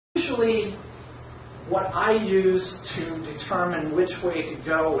usually what I use to determine which way to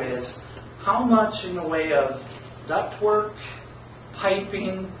go is how much in the way of ductwork,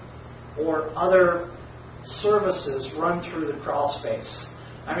 piping, or other services run through the crawl space.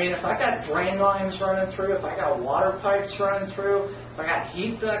 I mean, if I got drain lines running through, if I got water pipes running through, if I got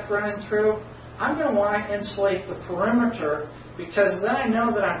heat duct running through, I'm going to want to insulate the perimeter, because then I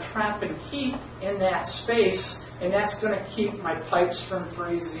know that I'm trapping heat in that space, and that's going to keep my pipes from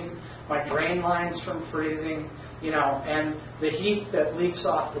freezing, my drain lines from freezing, and the heat that leaks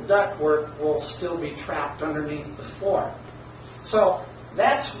off the ductwork will still be trapped underneath the floor. So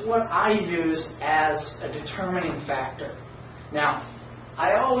that's what I use as a determining factor. Now,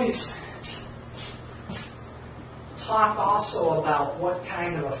 I always talk also about what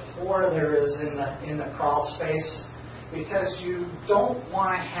kind of a floor there is in the crawl space, because you don't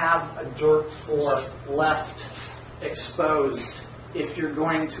want to have a dirt floor left exposed if you're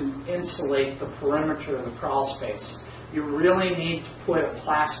going to insulate the perimeter of the crawl space. You really need to put a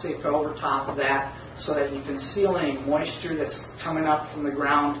plastic over top of that so that you can seal any moisture that's coming up from the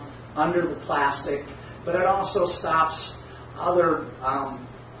ground under the plastic, but it also stops other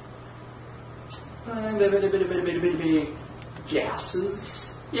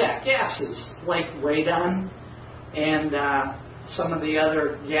gases. Yeah, gases like radon and some of the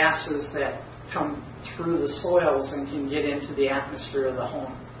other gases that come through the soils and can get into the atmosphere of the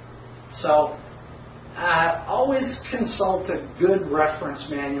home. So always consult a good reference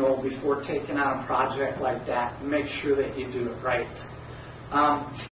manual before taking on a project like that and make sure that you do it right.